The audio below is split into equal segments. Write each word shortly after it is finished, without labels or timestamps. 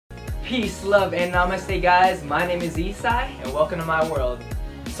Peace, love, and namaste guys. My name is Esai and welcome to my world.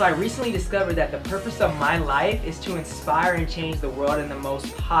 So I recently discovered that the purpose of my life is to inspire and change the world in the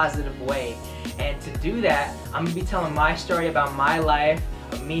most positive way. And to do that, I'm going to be telling my story about my life,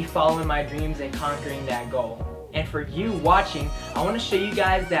 of me following my dreams and conquering that goal. And for you watching, I want to show you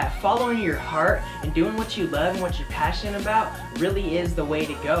guys that following your heart and doing what you love and what you're passionate about really is the way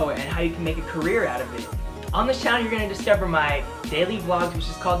to go, and how you can make a career out of it. On this channel, you're going to discover my daily vlogs, which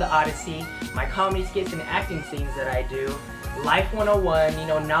is called The Odyssey, my comedy skits and acting scenes that I do, Life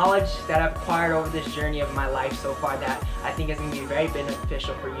 101, knowledge that I've acquired over this journey of my life so far that I think is going to be very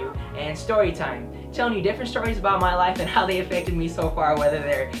beneficial for you, and story time, telling you different stories about my life and how they affected me so far, whether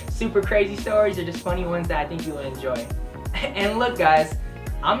they're super crazy stories or just funny ones that I think you'll enjoy. And look guys,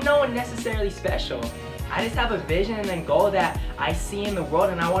 I'm no one necessarily special. I just have a vision and a goal that I see in the world,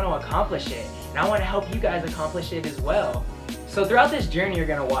 and I want to accomplish it. And I want to help you guys accomplish it as well. So throughout this journey you're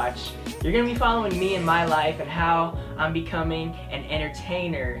going to watch, you're going to be following me in my life and how I'm becoming an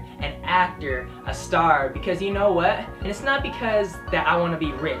entertainer, an actor, a star. Because you know what? And it's not because that I want to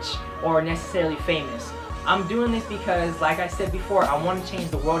be rich or necessarily famous. I'm doing this because, like I said before, I want to change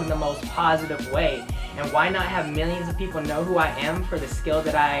the world in the most positive way. And why not have millions of people know who I am for the skill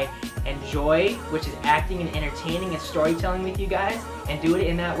that I enjoy, which is acting and entertaining and storytelling with you guys, and do it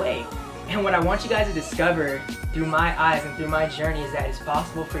in that way. And what I want you guys to discover through my eyes and through my journey is that it's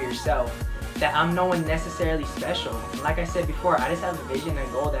possible for yourself. That I'm no one necessarily special. And like I said before, I just have a vision and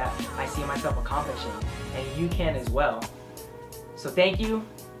a goal that I see myself accomplishing. And you can as well. So thank you.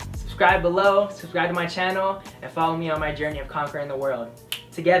 Subscribe below, subscribe to my channel, and follow me on my journey of conquering the world.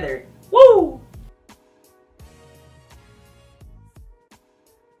 Together, woo!